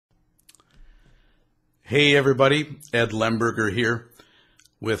Hey everybody, Ed Lemberger here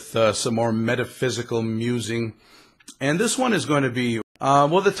with some more metaphysical musing. And this one is going to be,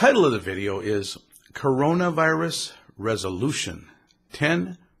 the title of the video is Coronavirus Resolution,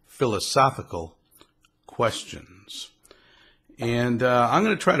 10 Philosophical Questions. And I'm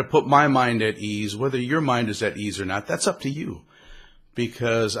going to try to put my mind at ease. Whether your mind is at ease or not, that's up to you.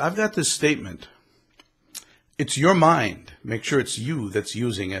 Because I've got this statement. It's your mind. Make sure it's you that's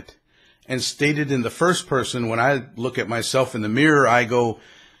using it. And stated in the first person, when I look at myself in the mirror, I go,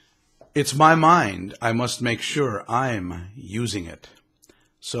 it's my mind. I must make sure I'm using it.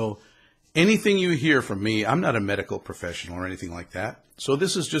 So anything you hear from me, I'm not a medical professional or anything like that. So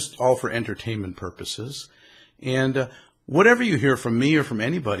this is just all for entertainment purposes. And whatever you hear from me or from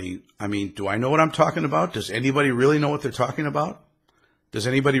anybody, I mean, do I know what I'm talking about? Does anybody really know what they're talking about? Does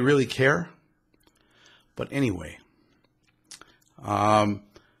anybody really care? But anyway,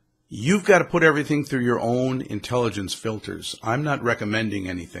 you've got to put everything through your own intelligence filters. I'm not recommending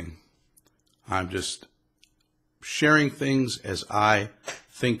anything. I'm just sharing things as I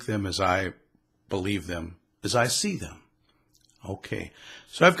think them, as I believe them, as I see them. Okay.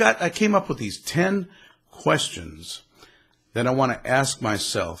 So I came up with these 10 questions that I want to ask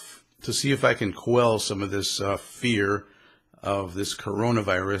myself to see if I can quell some of this fear of this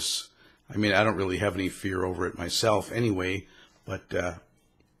coronavirus. I mean, I don't really have any fear over it myself anyway, but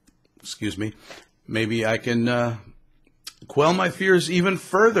excuse me, maybe I can quell my fears even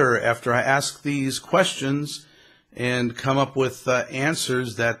further after I ask these questions and come up with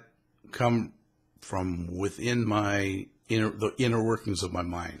answers that come from within the inner workings of my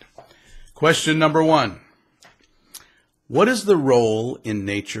mind. Question number 1. What is the role in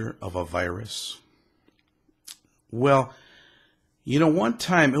nature of a virus? Well, you know, one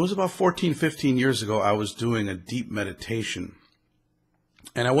time, it was about 14, 15 years ago, I was doing a deep meditation.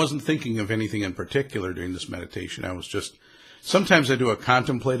 And I wasn't thinking of anything in particular during this meditation. I was just, sometimes I do a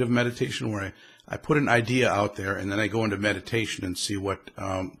contemplative meditation where I put an idea out there and then I go into meditation and see what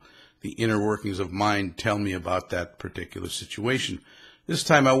the inner workings of mind tell me about that particular situation. This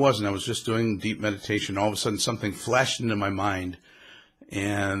time I wasn't. I was just doing deep meditation. All of a sudden something flashed into my mind,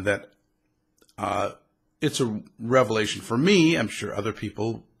 and that it's a revelation for me. I'm sure other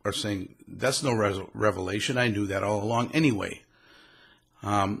people are saying, that's no revelation. I knew that all along anyway.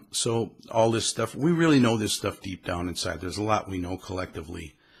 So all this stuff, we really know this stuff deep down inside. There's a lot we know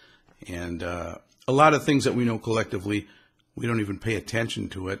collectively. And a lot of things that we know collectively, we don't even pay attention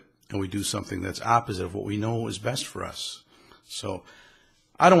to it, and we do something that's opposite of what we know is best for us. So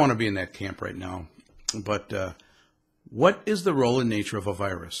I don't want to be in that camp right now. But what is the role and nature of a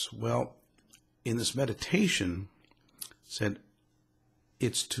virus? Well, in this meditation, it said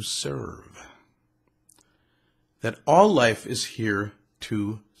it's to serve. That all life is here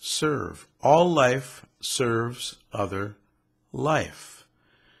to serve. All life serves other life.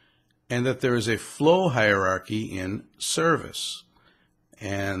 And that there is a flow hierarchy in service.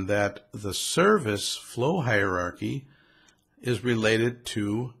 And that the service flow hierarchy is related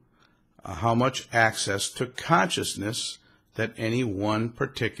to how much access to consciousness that any one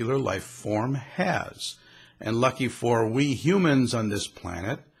particular life form has. And lucky for we humans on this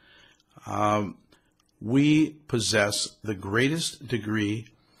planet, we possess the greatest degree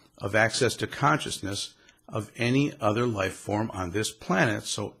of access to consciousness of any other life form on this planet.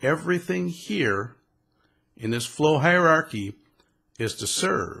 So everything here in this flow hierarchy is to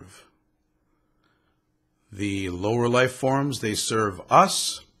serve. The lower life forms, they serve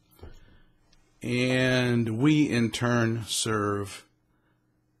us, and we in turn serve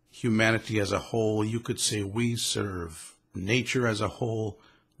humanity as a whole. You could say we serve nature as a whole.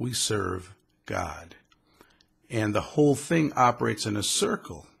 We serve God. And the whole thing operates in a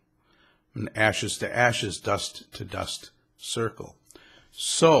circle, an ashes to ashes, dust to dust circle.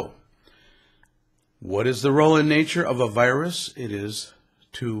 So, what is the role in nature of a virus? It is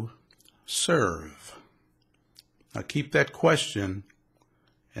to serve. Now keep that question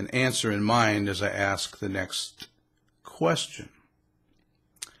and answer in mind as I ask the next question.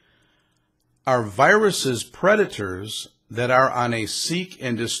 Are viruses predators that are on a seek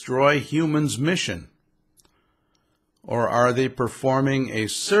and destroy humans mission? Or are they performing a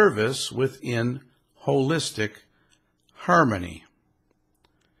service within holistic harmony?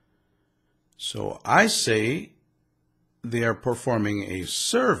 So I say they are performing a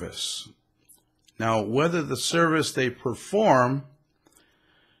service. Now, whether the service they perform,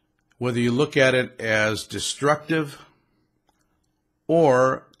 whether you look at it as destructive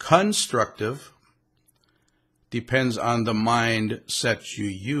or constructive, depends on the mindset you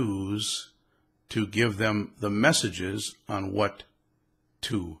use to give them the messages on what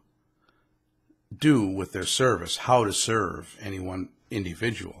to do with their service, how to serve any one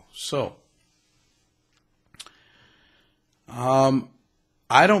individual. So,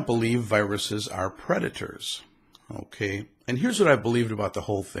 I don't believe viruses are predators, okay? And here's what I believed about the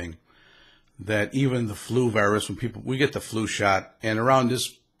whole thing, that even the flu virus, when we get the flu shot, and around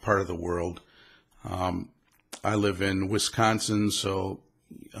this part of the world, I live in Wisconsin, so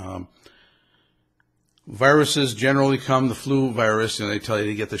viruses generally come, the flu virus, and they tell you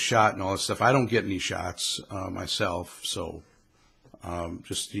to get the shot and all that stuff. I don't get any shots myself, so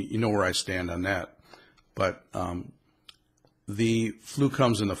just you know where I stand on that. But the flu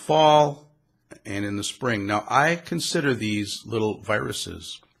comes in the fall and in the spring. Now, I consider these little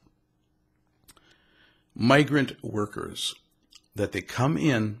viruses migrant workers, that they come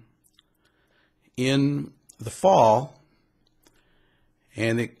in the fall,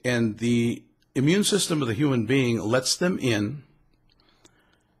 and the immune system of the human being lets them in,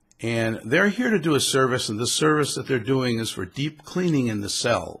 and they're here to do a service, and the service that they're doing is for deep cleaning in the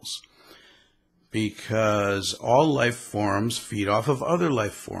cells, because all life forms feed off of other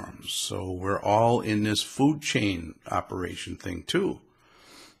life forms. So we're all in this food chain operation thing too.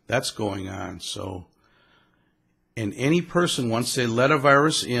 That's going on. So, and any person, once they let a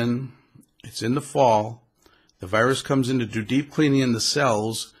virus in, it's in the fall, the virus comes in to do deep cleaning in the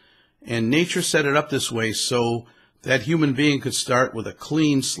cells, and nature set it up this way so that human being could start with a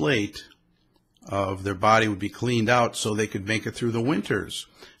clean slate of their body, would be cleaned out so they could make it through the winters.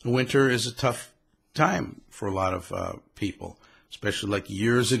 The winter is a tough time for a lot of people, especially like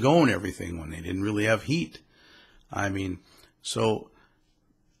years ago and everything, when they didn't really have heat. I mean, so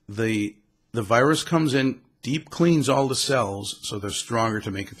the virus comes in, deep cleans all the cells so they're stronger to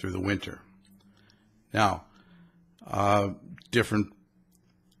make it through the winter. Now, different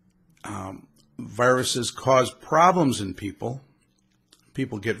viruses cause problems in people.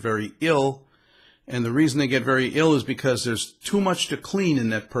 People get very ill, and the reason they get very ill is because there's too much to clean in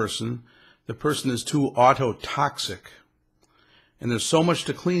that person. The person is too autotoxic, and there's so much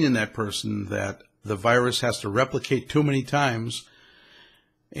to clean in that person that the virus has to replicate too many times,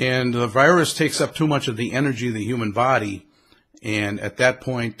 and the virus takes up too much of the energy of the human body, and at that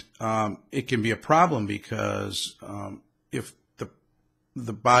point it can be a problem, because if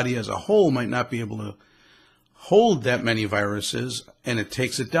the body as a whole might not be able to hold that many viruses, and it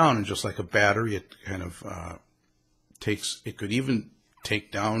takes it down, and just like a battery, it kind of it could even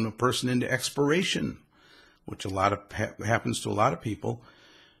take down a person into expiration, which happens to a lot of people,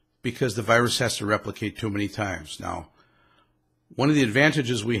 because the virus has to replicate too many times. Now, one of the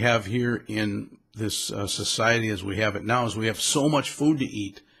advantages we have here in this society as we have it now is we have so much food to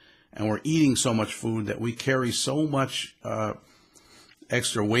eat, and we're eating so much food that we carry so much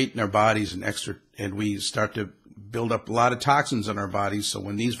extra weight in our bodies, and we start to build up a lot of toxins in our bodies. So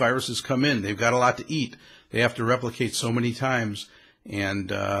when these viruses come in, they've got a lot to eat. They have to replicate so many times,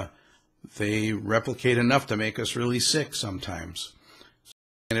 and they replicate enough to make us really sick sometimes.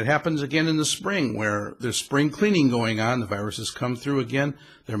 And it happens again in the spring, where there's spring cleaning going on. The viruses come through again.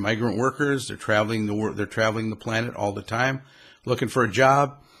 They're migrant workers. They're traveling the planet all the time, looking for a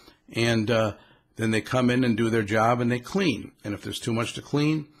job, and then they come in and do their job, and they clean. And if there's too much to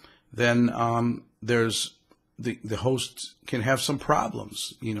clean, then there's the host can have some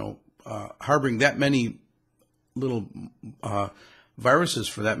problems. Harboring that many little viruses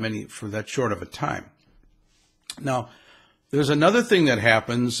for that short of a time. Now, there's another thing that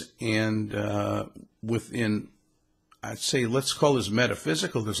happens, and within, I'd say, let's call this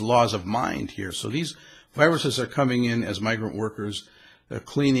metaphysical. There's laws of mind here. So these viruses are coming in as migrant workers. They're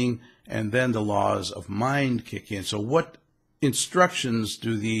cleaning, and then the laws of mind kick in. So what instructions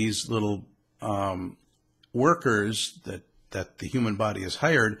do these little workers that the human body has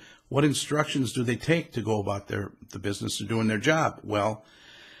hired, what instructions do they take to go about the business of doing their job? Well,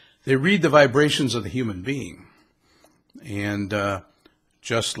 they read the vibrations of the human being. And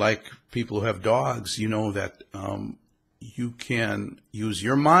just like people who have dogs, you know that you can use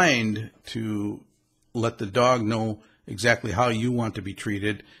your mind to let the dog know exactly how you want to be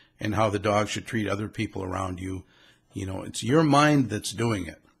treated and how the dog should treat other people around you. It's your mind that's doing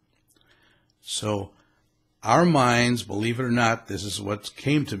it. So our minds, believe it or not, this is what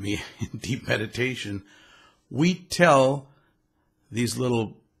came to me in deep meditation, we tell these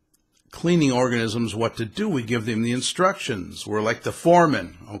little cleaning organisms what to do. We give them the instructions. We're like the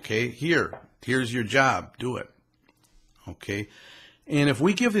foreman, okay? Here's your job, do it, okay? And if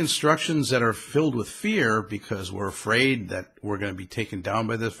we give instructions that are filled with fear because we're afraid that we're going to be taken down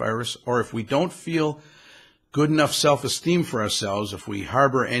by this virus, or if we don't feel good enough self-esteem for ourselves, if we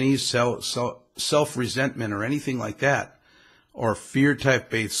harbor any self-resentment or anything like that, or fear-type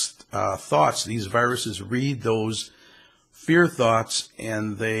based thoughts. These viruses read those fear thoughts,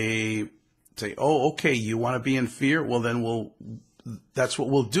 and they say, "Oh, okay, you want to be in fear? Well, then that's what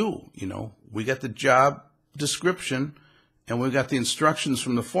we'll do." You know, we got the job description, and we got the instructions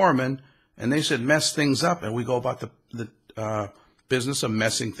from the foreman, and they said mess things up, and we go about the business of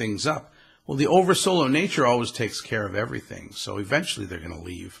messing things up. Well, the oversoul of nature always takes care of everything, so eventually they're going to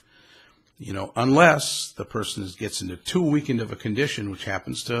leave. You know, unless the person gets into too weakened of a condition, which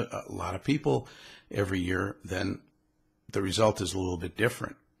happens to a lot of people every year, then the result is a little bit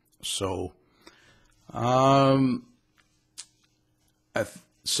different. So, our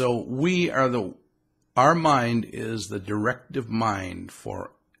mind is the directive mind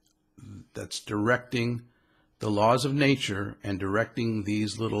that's directing the laws of nature and directing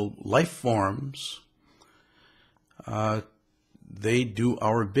these little life forms. They do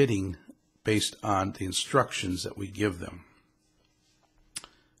our bidding based on the instructions that we give them.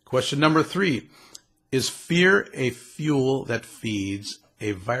 Question number 3. Is fear a fuel that feeds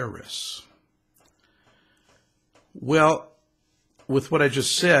a virus? Well, with what I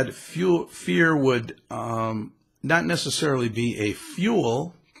just said, fear would not necessarily be a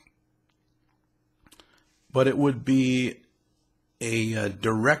fuel, but it would be a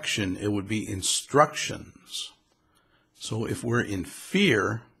direction. It would be instructions. So if we're in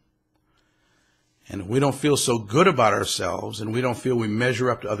fear, and we don't feel so good about ourselves, and we don't feel we measure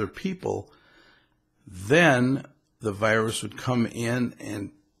up to other people, then the virus would come in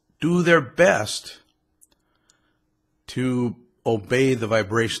and do their best to obey the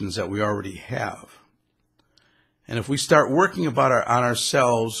vibrations that we already have. And if we start working on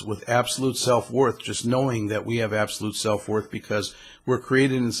ourselves with absolute self-worth, just knowing that we have absolute self-worth because we're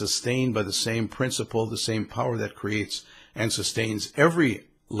created and sustained by the same principle, the same power that creates and sustains every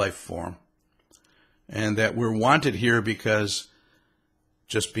life form, and that we're wanted here because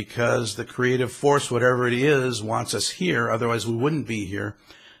the creative force, whatever it is, wants us here, otherwise we wouldn't be here,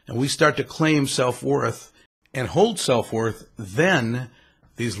 and we start to claim self-worth and hold self-worth, then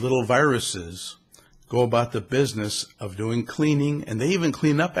these little viruses go about the business of doing cleaning, and they even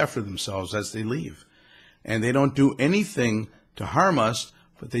clean up after themselves as they leave. And they don't do anything to harm us,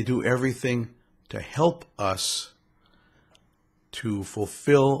 but they do everything to help us to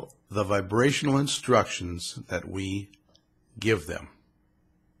fulfill the vibrational instructions that we give them.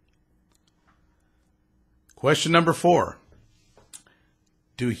 Question number 4.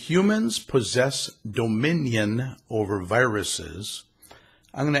 Do humans possess dominion over viruses?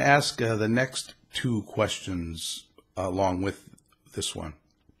 I'm going to ask the next 2 questions along with this one.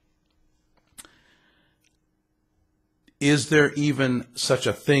 Is there even such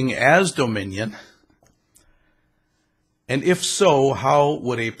a thing as dominion? And if so, how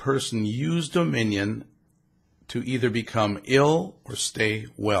would a person use dominion to either become ill or stay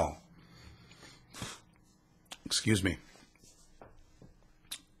well? Excuse me.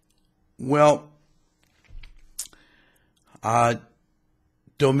 Well,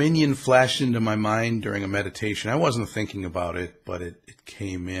 dominion flashed into my mind during a meditation. I wasn't thinking about it, but it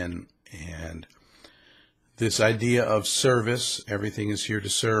came in. And this idea of service, everything is here to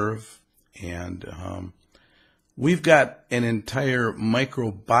serve. And we've got an entire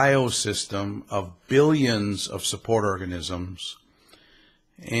microbiosystem of billions of support organisms.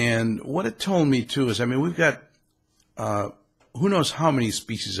 And what it told me, too, is, we've got who knows how many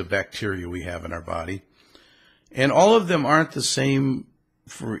species of bacteria we have in our body. And all of them aren't the same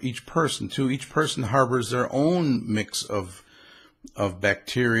for each person, too. Each person harbors their own mix of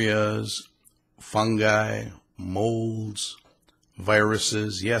bacterias, fungi, molds,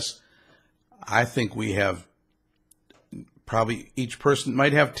 viruses. Yes, I think we have probably each person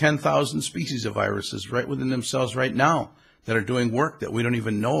might have 10,000 species of viruses right within themselves right now that are doing work that we don't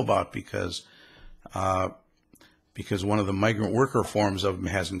even know about because one of the migrant worker forms of them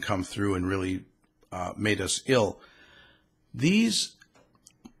hasn't come through and really made us ill. These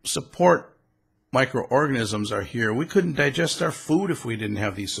support microorganisms are here. We couldn't digest our food if we didn't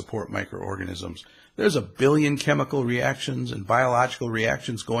have these support microorganisms. There's a billion chemical reactions and biological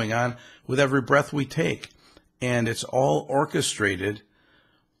reactions going on with every breath we take. And it's all orchestrated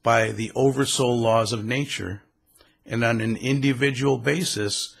by the oversoul laws of nature. And on an individual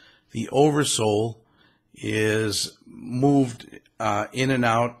basis, the oversoul is moved in and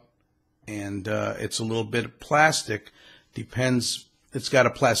out, and it's a little bit plastic. Depends, it's got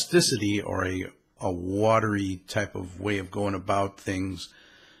a plasticity or a watery type of way of going about things.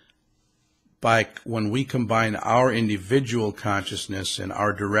 When we combine our individual consciousness and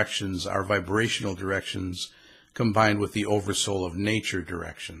our directions, our vibrational directions, combined with the oversoul of nature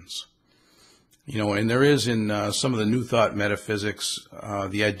directions. And there is in some of the New Thought metaphysics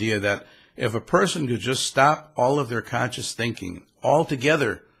the idea that if a person could just stop all of their conscious thinking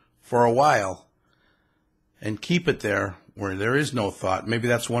altogether for a while and keep it there where there is no thought, maybe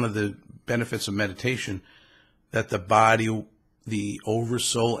that's one of the benefits of meditation, that the body, the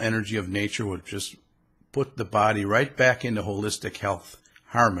oversoul energy of nature would just put the body right back into holistic health,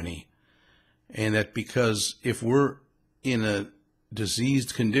 harmony. And that because if we're in a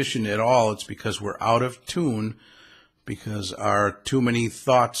diseased condition at all, it's because we're out of tune, because our too many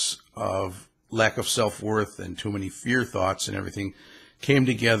thoughts of lack of self-worth and too many fear thoughts and everything came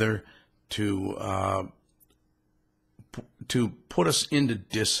together to put us into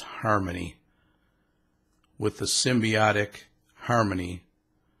disharmony with the symbiotic harmony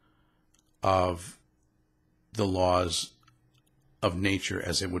of the laws of nature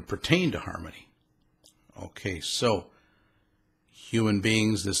as it would pertain to harmony. Okay, so human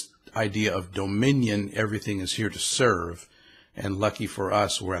beings, this idea of dominion, everything is here to serve, and lucky for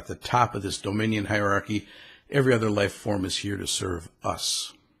us, we're at the top of this dominion hierarchy. Every other life form is here to serve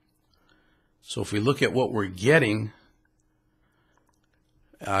us. So if we look at what we're getting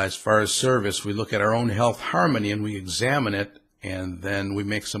as far as service, we look at our own health harmony and we examine it, and then we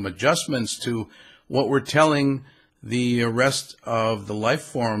make some adjustments to what we're telling the rest of the life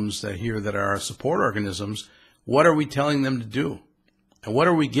forms that are our support organisms. What are we telling them to do? And what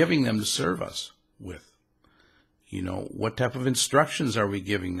are we giving them to serve us with? What type of instructions are we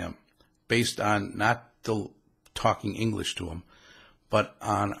giving them based on not the talking English to them, but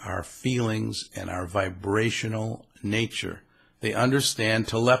on our feelings and our vibrational nature? They understand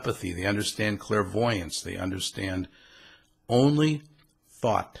telepathy. They understand clairvoyance. They understand only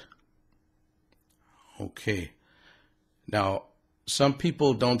thought. Okay. Now, some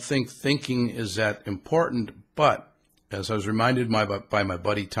people don't think thinking is that important, but as I was reminded by my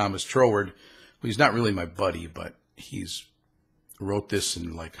buddy Thomas Troward, he's not really my buddy, but he's wrote this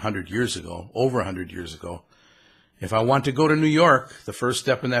in like 100 years ago, over 100 years ago. If I want to go to New York, the first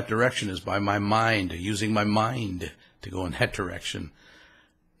step in that direction is by my mind, using my mind to go in that direction.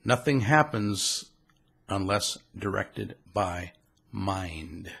 Nothing happens unless directed by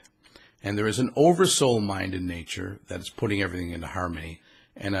mind. And there is an oversoul mind in nature that is putting everything into harmony.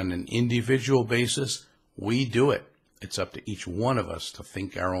 And on an individual basis, we do it. It's up to each one of us to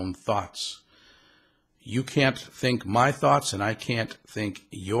think our own thoughts. You can't think my thoughts, and I can't think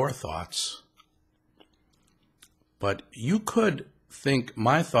your thoughts. But you could think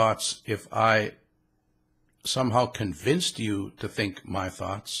my thoughts if I somehow convinced you to think my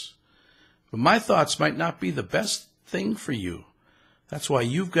thoughts. But my thoughts might not be the best thing for you. That's why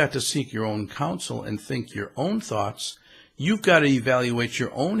you've got to seek your own counsel and think your own thoughts. You've got to evaluate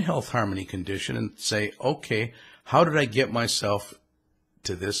your own health harmony condition and say, okay, how did I get myself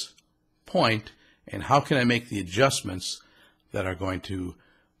to this point, and how can I make the adjustments that are going to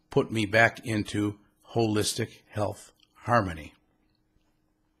put me back into holistic health harmony?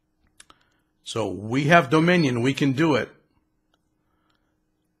 So we have dominion. We can do it.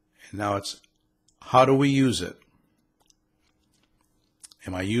 And now it's, how do we use it?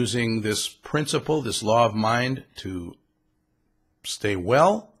 Am I using this principle, this law of mind, to stay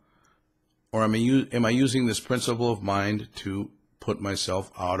well? Or am I using this principle of mind to put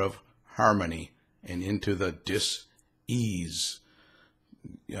myself out of harmony and into the dis-ease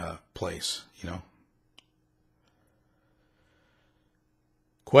place,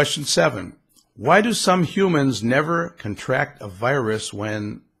 Question 7. Why do some humans never contract a virus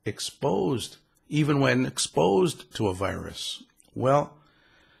when exposed, even when exposed to a virus? Well,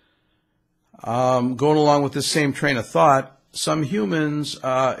 going along with this same train of thought, some humans,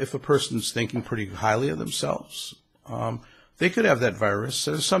 if a person's thinking pretty highly of themselves, they could have that virus.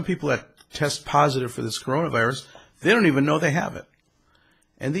 There's some people that test positive for this coronavirus. They don't even know they have it.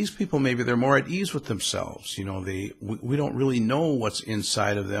 And these people, maybe they're more at ease with themselves. We don't really know what's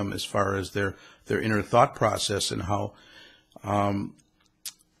inside of them as far as their inner thought process and how, and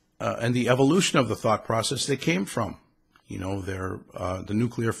the evolution of the thought process they came from. The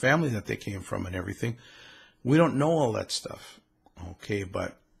nuclear family that they came from and everything. We don't know all that stuff. Okay,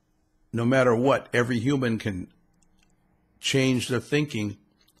 but no matter what, every human can change their thinking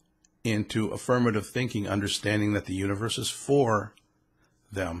into affirmative thinking, understanding that the universe is for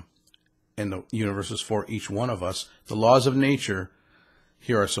them and the universe is for each one of us. The laws of nature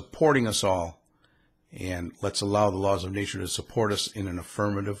here are supporting us all, and let's allow the laws of nature to support us in an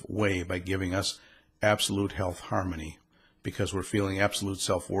affirmative way by giving us absolute health harmony, because we're feeling absolute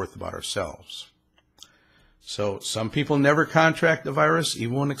self-worth about ourselves. So some people never contract the virus,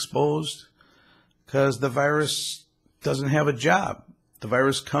 even when exposed, because the virus doesn't have a job. The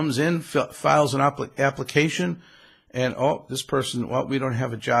virus comes in, files an application, and, oh, this person, well, we don't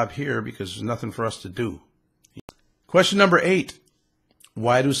have a job here because there's nothing for us to do. Question number 8.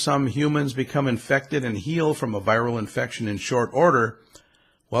 Why do some humans become infected and heal from a viral infection in short order,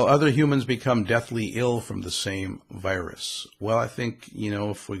 while other humans become deathly ill from the same virus? Well, I think,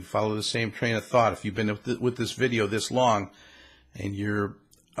 if we follow the same train of thought, if you've been with this video this long and you're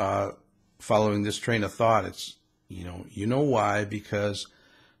following this train of thought, it's, you know why, because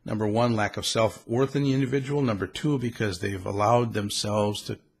number 1, lack of self-worth in the individual. Number 2, because they've allowed themselves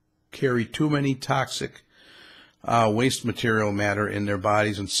to carry too many toxic waste material matter in their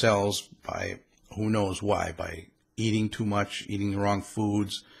bodies and cells by who knows why, by eating too much, eating the wrong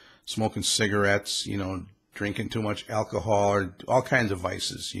foods, smoking cigarettes, drinking too much alcohol, or all kinds of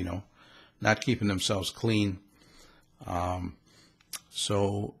vices, not keeping themselves clean.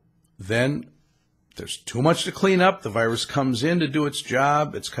 So then there's too much to clean up. The virus comes in to do its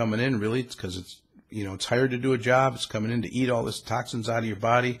job. It's coming in really because it's hired to do a job. It's coming in to eat all this toxins out of your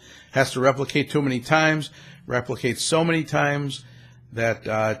body. Has to replicate too many times, replicates so many times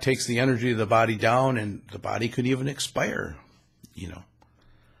that takes the energy of the body down, and the body could even expire,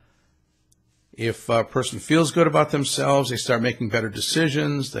 If a person feels good about themselves, they start making better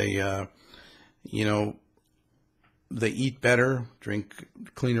decisions. They, they eat better, drink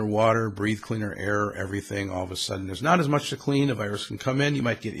cleaner water, breathe cleaner air, everything. All of a sudden, there's not as much to clean. A virus can come in. You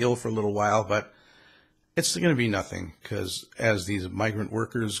might get ill for a little while, but it's going to be nothing, because as these migrant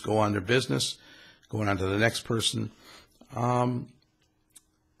workers go on their business, going on to the next person,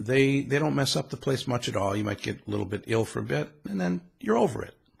 they don't mess up the place much at all. You might get a little bit ill for a bit, and then you're over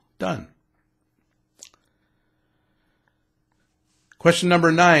it. Done. Question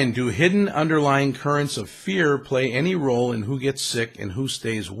number 9. Do hidden underlying currents of fear play any role in who gets sick and who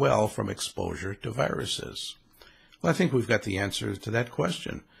stays well from exposure to viruses? Well, I think we've got the answer to that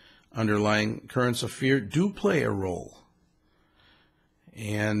question. Underlying currents of fear do play a role.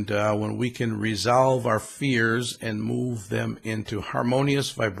 And when we can resolve our fears and move them into harmonious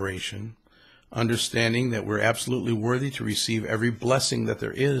vibration, understanding that we're absolutely worthy to receive every blessing that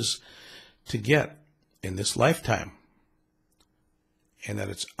there is to get in this lifetime, and that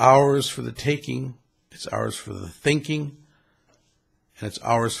it's ours for the taking, it's ours for the thinking, and it's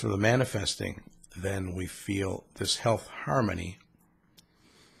ours for the manifesting, then we feel this health harmony,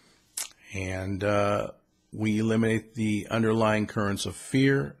 and we eliminate the underlying currents of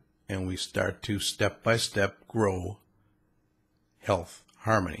fear, and we start to step by step grow health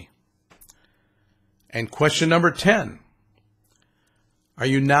harmony. And question number 10. Are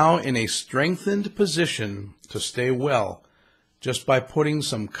you now in a strengthened position to stay well just by putting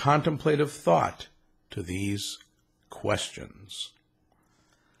some contemplative thought to these questions?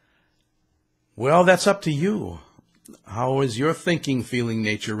 Well, that's up to you. How is your thinking feeling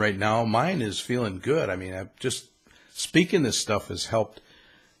nature right now? Mine is feeling good. I mean, just speaking this stuff has helped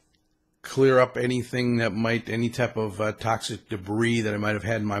clear up anything that any type of toxic debris that I might have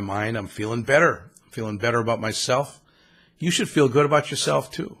had in my mind. I'm feeling better. I'm feeling better about myself. You should feel good about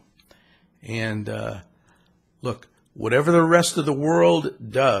yourself too. And look, whatever the rest of the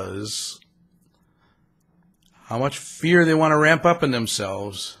world does, how much fear they want to ramp up in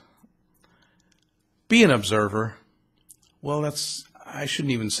themselves, be an observer. Well, I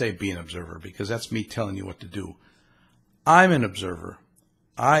shouldn't even say be an observer, because that's me telling you what to do. I'm an observer.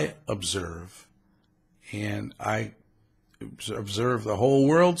 I observe, and I observe the whole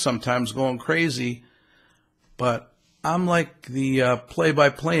world, sometimes going crazy, but I'm like the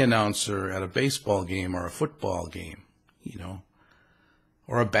play-by-play announcer at a baseball game or a football game,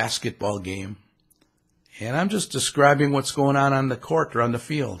 or a basketball game. And I'm just describing what's going on the court or on the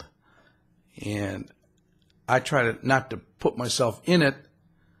field. And I try not to put myself in it,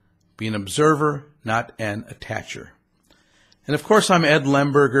 be an observer, not an attacher. And of course, I'm Ed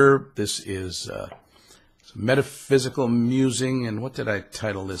Lemberger. This is metaphysical musing. And what did I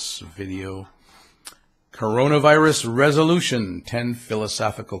title this video? Coronavirus Resolution, 10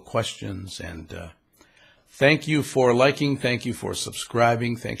 Philosophical Questions. And thank you for liking. Thank you for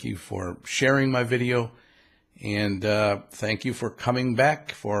subscribing. Thank you for sharing my video. And thank you for coming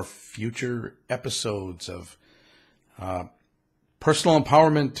back for future episodes of personal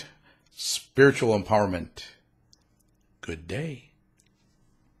empowerment, spiritual empowerment. Good day.